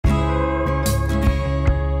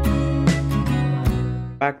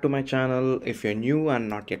back to my channel. If you're new and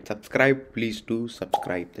not yet subscribed, please do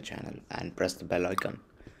subscribe the channel and press the bell icon.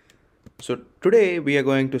 So today we are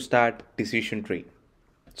going to start decision tree.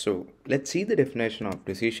 So let's see the definition of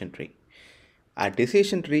decision tree. A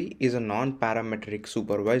decision tree is a non-parametric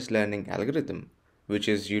supervised learning algorithm which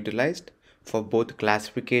is utilized for both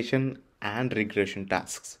classification and regression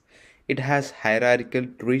tasks. It has hierarchical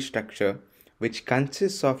tree structure which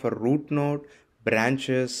consists of a root node,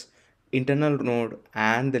 branches, internal node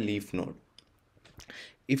and the leaf node.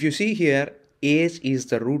 If you see here, age is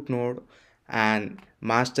the root node and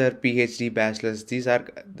master, PhD, bachelor's, these are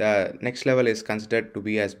the next level is considered to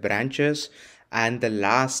be as branches, and the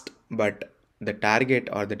last but the target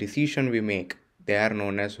or the decision we make, they are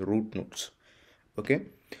known as root nodes. Okay,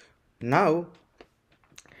 now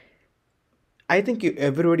I think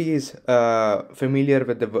everybody is familiar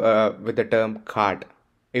with the term card.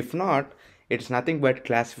 If not, it's nothing but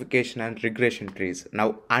classification and regression trees.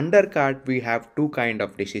 Now under card we have two kind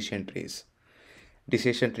of decision trees: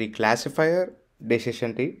 decision tree classifier,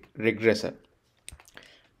 decision tree regressor.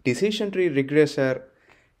 Decision tree regressor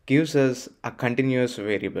gives us a continuous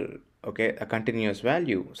variable, okay, a continuous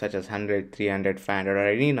value such as 100, 300, 500 or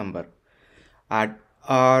any number.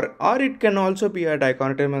 Or it can also be a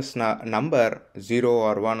dichotomous number, 0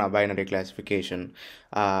 or 1, a binary classification.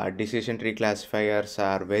 Decision tree classifiers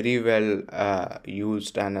are very well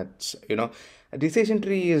used, and it's, a decision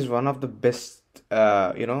tree is one of the best.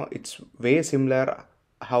 It's way similar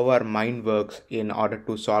how our mind works in order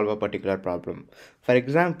to solve a particular problem. For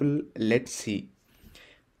example, let's see.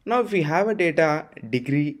 Now if we have a data,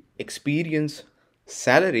 degree, experience,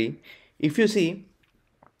 salary, if you see,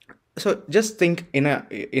 so just think in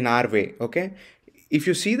our way, okay? If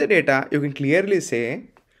you see the data, you can clearly say,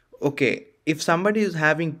 okay, if somebody is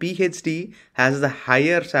having PhD has the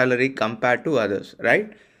higher salary compared to others,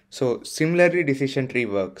 right? So similarly decision tree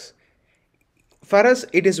works. For us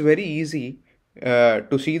it is very easy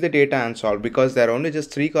to see the data and solve, because there are only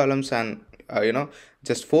just 3 columns and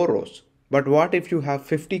just 4 rows. But what if you have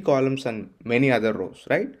 50 columns and many other rows,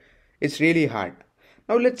 right? It's really hard.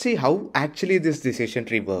 Now let's see how actually this decision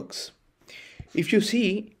tree works. If you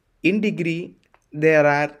see in degree, there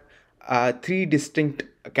are 3 distinct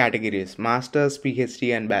categories: masters,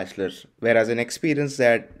 PhD and bachelors, whereas in experience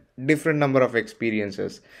there are different number of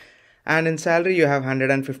experiences. And in salary you have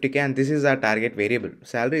 150k, and this is our target variable.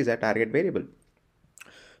 Salary is our target variable.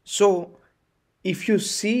 So if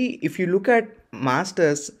you look at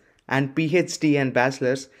masters and PhD and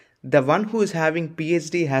bachelors, the one who is having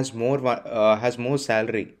PhD has more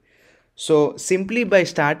salary. So simply by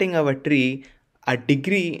starting our tree, a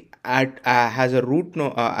degree has a root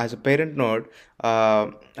node, as a parent node,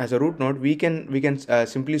 as a root node, we can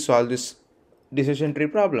simply solve this decision tree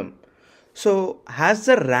problem. So as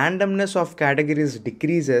the randomness of categories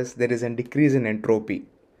decreases, there is a decrease in entropy.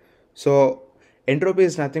 So entropy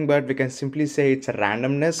is nothing but, we can simply say, it's a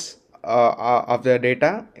randomness of the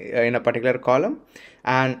data in a particular column,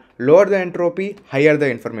 and lower the entropy, higher the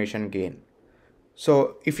information gain.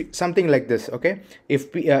 So if something like this, okay,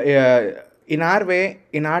 if we, in our way,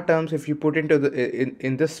 in our terms, if you put into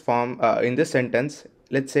in this form, in this sentence,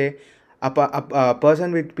 let's say a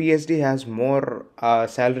person with PhD has more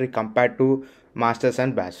salary compared to masters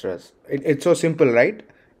and bachelors. It's so simple, right?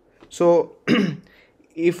 So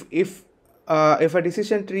if a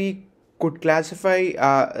decision tree could classify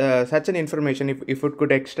such an information, if it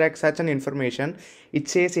could extract such an information, it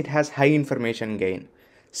says it has high information gain.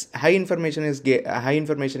 High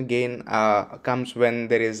information gain comes when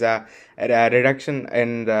there is a reduction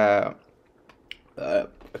in the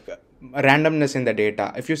randomness in the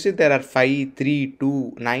data. If you see, there are 5, 3,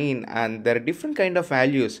 2, 9, and there are different kind of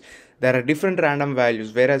values. There are different random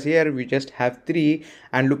values, whereas here we just have 3,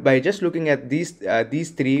 and by just looking at these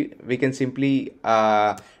 3, we can simply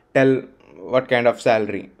tell what kind of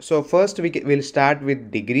salary. So first we'll start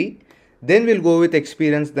with degree, then we'll go with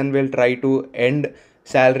experience, then we'll try to end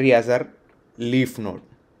salary as our leaf node.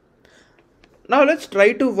 Now let's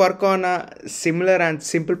try to work on a similar and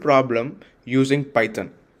simple problem using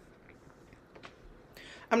Python.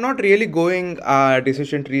 I'm not really going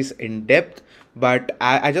decision trees in depth, but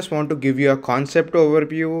I just want to give you a concept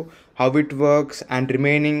overview, how it works, and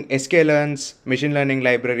remaining sklearn's machine learning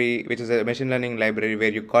library, which is a machine learning library where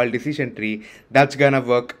you call decision tree, that's gonna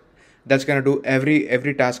work. That's gonna do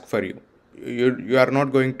every task for you. You are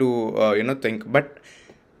not going to think, but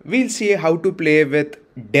we'll see how to play with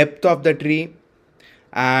depth of the tree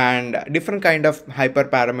and different kind of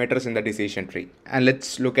hyperparameters in the decision tree, and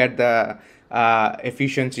let's look at the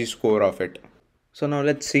efficiency score of it. So now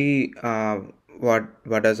let's see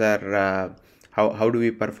what is our how do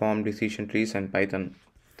we perform decision trees in Python.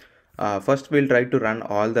 first we'll try to run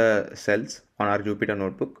all the cells on our Jupyter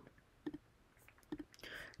notebook.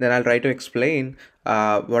 Then I'll try to explain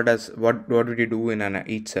what would you do in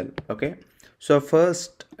each cell. Okay, so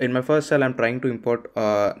first in my first cell I'm trying to import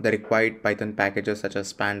the required Python packages such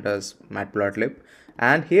as pandas, matplotlib,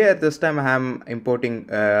 and here this time I'm importing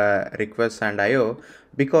requests and IO,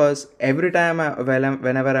 because every time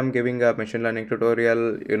whenever I'm giving a machine learning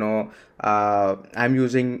tutorial, I'm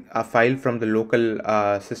using a file from the local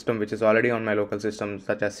system which is already on my local system,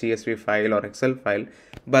 such as CSV file or Excel file.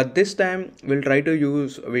 But this time we'll try to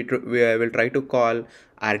use we will try to call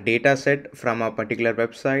our data set from a particular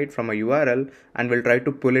website from a URL, and we'll try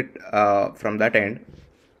to pull it from that end.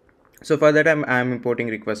 So for that I'm importing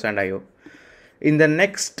request and IO. In the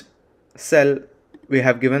next cell we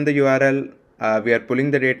have given the URL, we are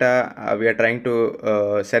pulling the data, we are trying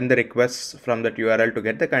to send the requests from that URL to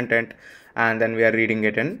get the content, and then we are reading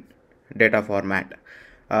it in data format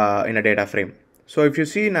in a data frame. So if you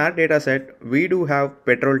see in our data set, we do have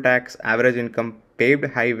petrol tax, average income, paved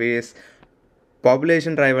highways,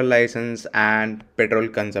 population driver license, and petrol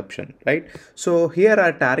consumption, right? So here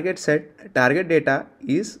our target data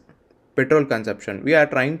is petrol consumption. We are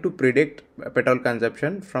trying to predict petrol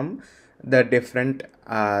consumption from the different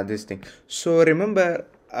this thing. So remember,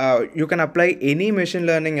 you can apply any machine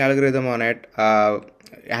learning algorithm on it.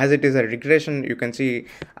 As it is a regression, you can see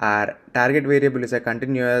our target variable is a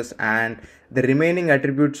continuous, and the remaining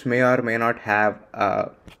attributes may or may not have a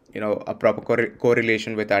proper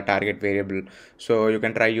correlation with our target variable. So you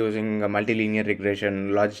can try using a multilinear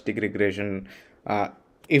regression, logistic regression,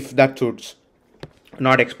 if that suits.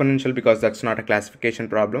 Not exponential, because that's not a classification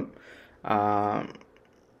problem.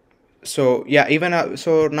 So yeah, even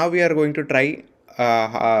so now we are going to try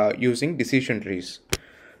using decision trees.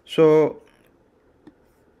 So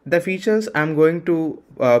the features, I'm going to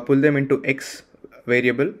pull them into X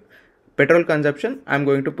variable. Petrol consumption, I'm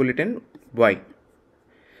going to pull it in Y.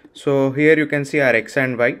 So here you can see our X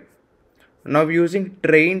and Y. Now using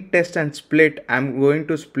train, test, and split, I'm going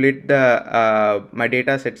to split the my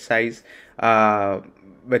data set size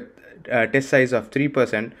with test size of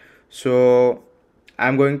 3%. So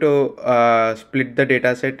I'm going to split the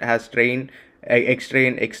data set as train, X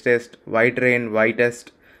train, X test, Y train, Y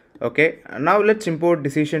test. Okay, now let's import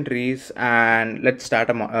decision trees and let's start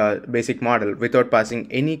a basic model without passing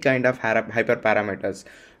any kind of hyperparameters.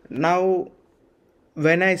 Now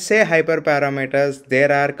when I say hyperparameters,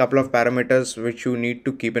 there are a couple of parameters which you need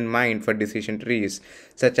to keep in mind for decision trees,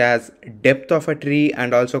 such as depth of a tree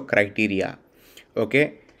and also criteria.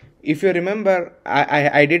 Okay, if you remember,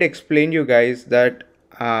 I did explain you guys that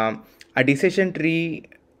a decision tree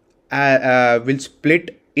will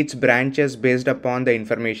split its branches based upon the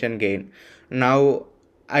information gain. Now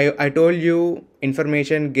I told you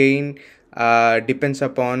information gain depends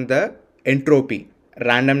upon the entropy,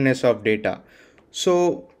 randomness of data.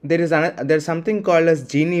 So there's something called as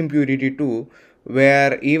Gini impurity too,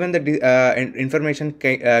 where even the information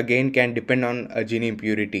gain can depend on a Gini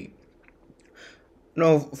impurity.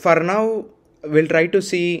 Now for now we'll try to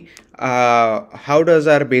see how does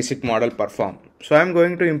our basic model perform. So I'm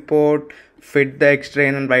going to import fit the X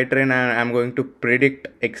train and Y train, and I'm going to predict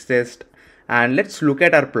X test, and let's look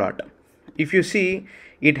at our plot. If you see,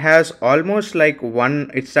 it has almost like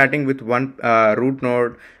it's starting with one root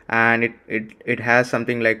node, and it has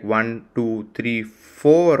something like 1 2 3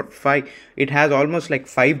 4 5. It has almost like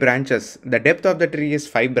 5 branches. The depth of the tree is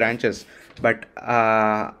 5 branches, but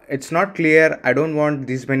it's not clear. I don't want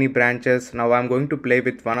these many branches. Now I'm going to play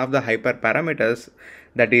with one of the hyperparameters,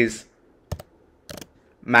 that is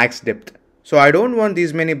max depth. So I don't want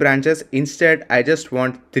these many branches, instead I just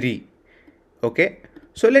want 3. Okay,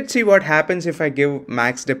 so let's see what happens if I give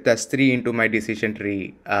max depth as 3 into my decision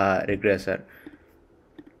tree regressor.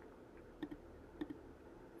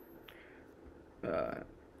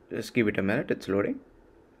 Just give it a minute, it's loading.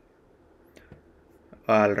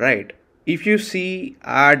 Alright, if you see,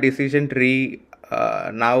 our decision tree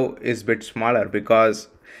now is a bit smaller because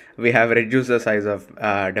we have reduced the size of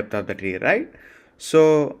depth of the tree, right?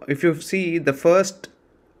 So if you see the first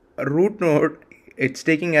root node, it's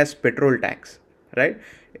taking as petrol tax, right?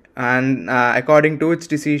 And according to its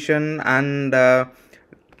decision and the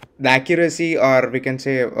accuracy, or we can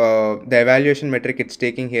say the evaluation metric it's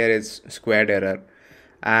taking here is squared error.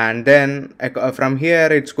 And then from here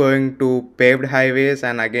it's going to paved highways,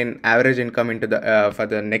 and again average income into the for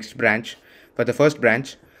the next branch, for the first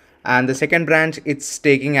branch, and the second branch it's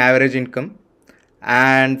taking average income,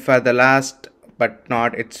 and for the last but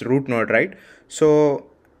not its root node, right? So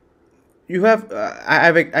you have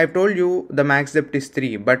I've told you the max depth is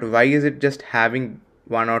 3, but why is it just having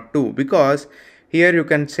 1 or 2? Because Here you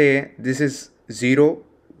can say this is 0,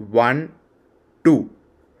 1, 2.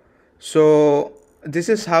 So this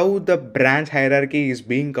is how the branch hierarchy is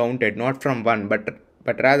being counted, not from 1,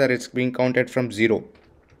 but rather it's being counted from 0.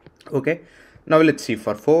 Okay, now let's see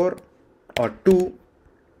for 4 or 2.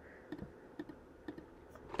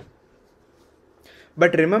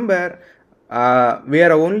 But remember, we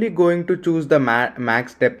are only going to choose the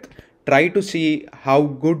max depth. Try to see how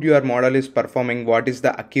good your model is performing, what is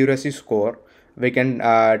the accuracy score. We can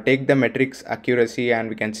take the metrics accuracy and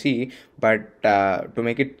we can see, but to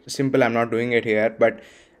make it simple, I'm not doing it here. But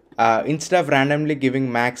instead of randomly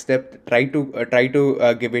giving max depth, try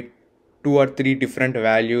to give it 2 or 3 different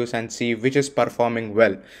values and see which is performing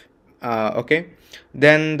well. Okay,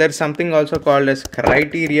 then there's something also called as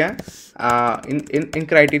criteria. In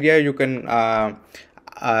criteria you can uh,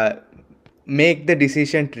 make the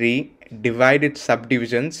decision tree, divide its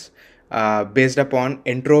subdivisions based upon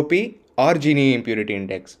entropy or Gini impurity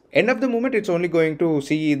index. End of the moment, it's only going to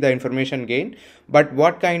see the information gain, but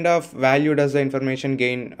what kind of value does the information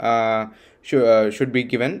gain should be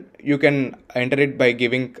given, you can enter it by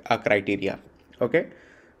giving a criteria. Okay,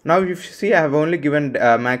 now if you see, I have only given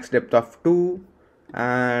max depth of 2,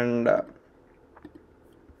 and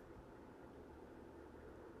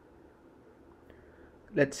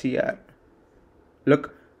let's see here.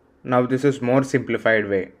 Look, now this is more simplified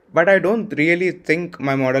way, but I don't really think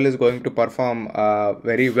my model is going to perform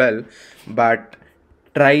very well. But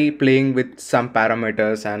try playing with some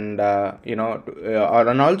parameters, and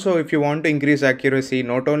and also if you want to increase accuracy,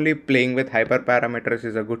 not only playing with hyperparameters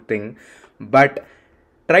is a good thing, but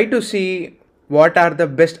try to see what are the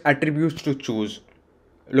best attributes to choose.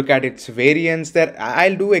 Look at its variance there.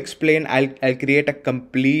 I'll do explain, I'll create a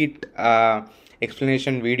complete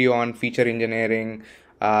explanation video on feature engineering,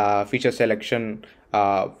 feature selection,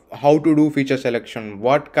 how to do feature selection,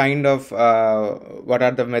 what kind of what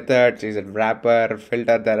are the methods, is it wrapper,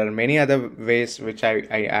 filter, there are many other ways which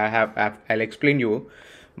I'll explain you.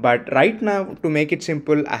 But right now, to make it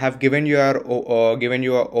simple, I have given you a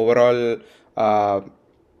overall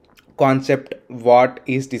concept, what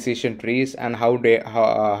is decision trees and how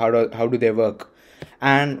do they work.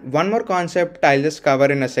 And one more concept I'll just cover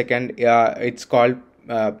in a second. It's called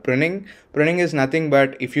pruning. Pruning is nothing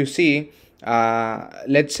but, if you see,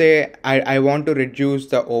 let's say I want to reduce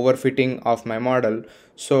the overfitting of my model.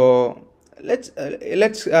 So let's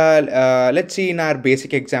see in our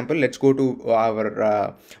basic example. Let's go to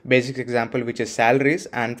our basic example, which is salaries,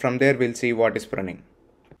 and from there we'll see what is pruning.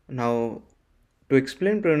 Now, to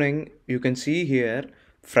explain pruning, you can see here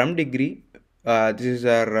from degree. This is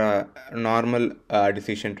our normal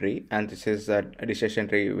decision tree, and this is a decision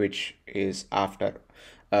tree which is after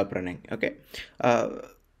pruning. Okay.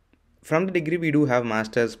 From the degree, we do have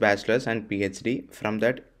masters, bachelors, and PhD. From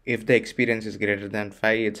that, if the experience is greater than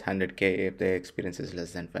 5, it's 100K. If the experience is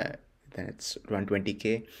less than 5, then it's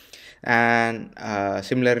 120K. And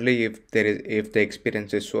similarly, if the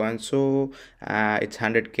experience is so and so, it's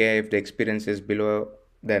 100K. If the experience is below,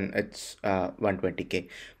 then it's 120K.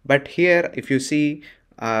 But here, if you see,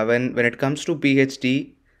 when it comes to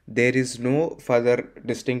PhD, there is no further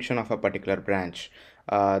distinction of a particular branch.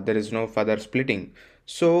 There is no further splitting.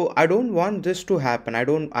 So I don't want this to happen. I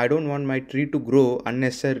don't want my tree to grow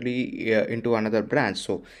unnecessarily into another branch.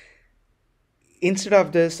 So instead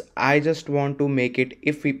of this, I just want to make it,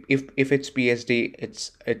 if it's PhD,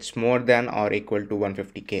 it's more than or equal to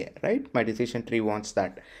 150K, right? My decision tree wants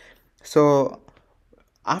that. So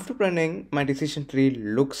after pruning, my decision tree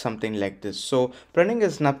looks something like this. So pruning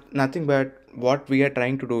is nothing but, what we are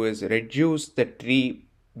trying to do is reduce the tree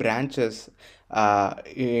branches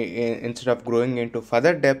instead of growing into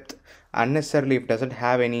further depth unnecessarily. If it doesn't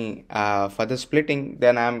have any further splitting,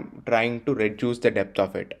 then I'm trying to reduce the depth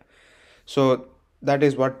of it. So that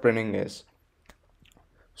is what pruning is.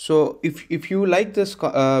 So if you like this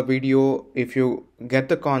video, if you get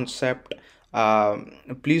the concept,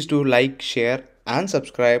 please do like, share, and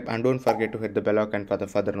subscribe, and don't forget to hit the bell icon for the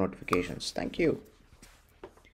further notifications. Thank you.